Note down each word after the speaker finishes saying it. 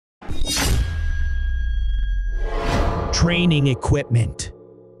Training equipment.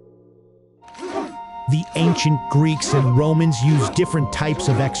 The ancient Greeks and Romans used different types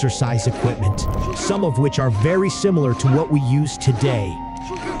of exercise equipment, some of which are very similar to what we use today.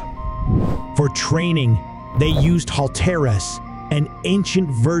 For training, they used Halteraes, an ancient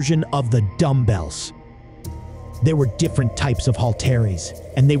version of the dumbbells. There were different types of Halteraes,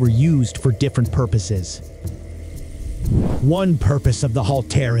 and they were used for different purposes. One purpose of the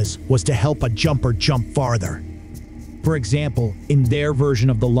Halteraes was to help a jumper jump farther. For example, in their version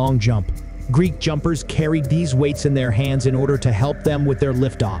of the long jump, Greek jumpers carried these weights in their hands in order to help them with their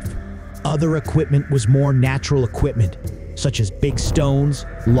liftoff. Other equipment was more natural equipment, such as big stones,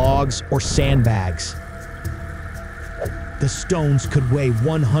 logs, or sandbags. The stones could weigh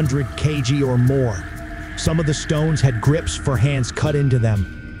 100 kg or more. Some of the stones had grips for hands cut into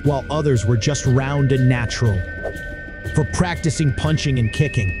them, while others were just round and natural. For practicing punching and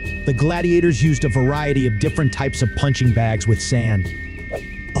kicking, the gladiators used a variety of different types of punching bags with sand.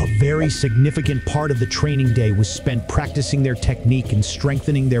 A very significant part of the training day was spent practicing their technique and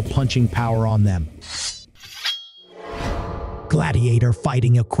strengthening their punching power on them. Gladiator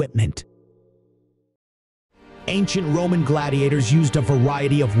fighting equipment. Ancient Roman gladiators used a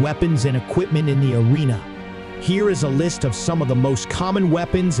variety of weapons and equipment in the arena. Here is a list of some of the most common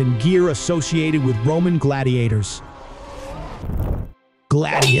weapons and gear associated with Roman gladiators.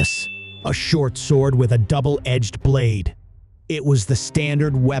 Gladius, a short sword with a double-edged blade. It was the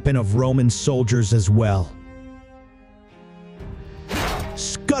standard weapon of Roman soldiers as well.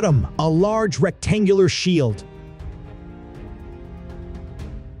 Scutum, a large rectangular shield.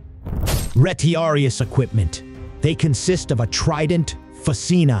 Retiarius equipment. They consist of a trident,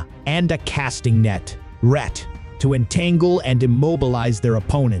 fascina, and a casting net, ret, to entangle and immobilize their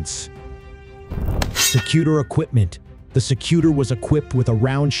opponents. Secutor equipment. The secutor was equipped with a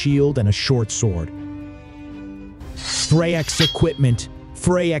round shield and a short sword. Phreax equipment.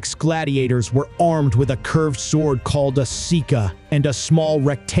 Phreax gladiators were armed with a curved sword called a sica and a small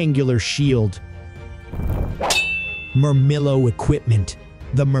rectangular shield. Murmillo equipment.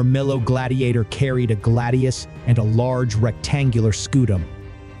 The Murmillo gladiator carried a gladius and a large rectangular scutum.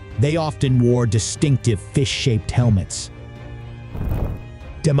 They often wore distinctive fish-shaped helmets.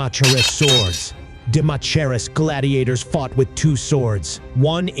 Demacharis swords. Demacharis gladiators fought with two swords,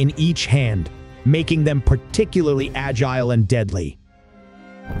 one in each hand, making them particularly agile and deadly.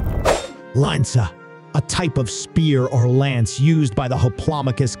 Lanza, a type of spear or lance used by the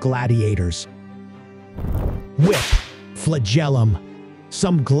Hoplomachus gladiators. Whip, flagellum.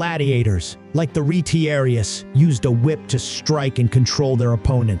 Some gladiators, like the Retiarius, used a whip to strike and control their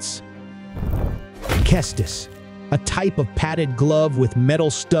opponents. Cestus, a type of padded glove with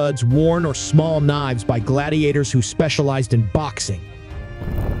metal studs worn or small knives by gladiators who specialized in boxing.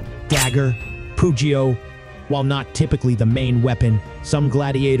 Dagger, pugio. While not typically the main weapon, some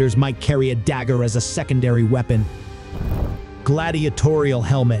gladiators might carry a dagger as a secondary weapon. Gladiatorial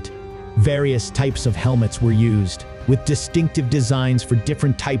helmet. Various types of helmets were used, with distinctive designs for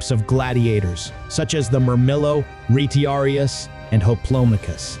different types of gladiators, such as the Murmillo, Retiarius, and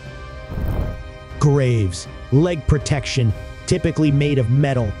Hoplomachus. Graves, leg protection, typically made of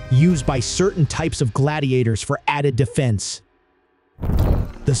metal, used by certain types of gladiators for added defense.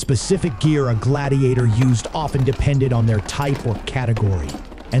 The specific gear a gladiator used often depended on their type or category,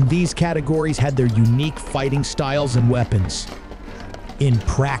 and these categories had their unique fighting styles and weapons. In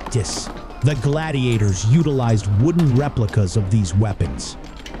practice, the gladiators utilized wooden replicas of these weapons.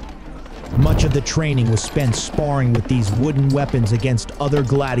 Much of the training was spent sparring with these wooden weapons against other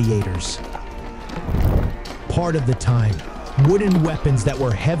gladiators. Part of the time, wooden weapons that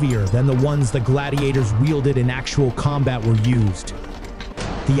were heavier than the ones the gladiators wielded in actual combat were used.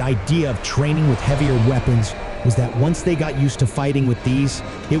 The idea of training with heavier weapons was that once they got used to fighting with these,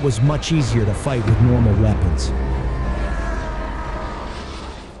 it was much easier to fight with normal weapons.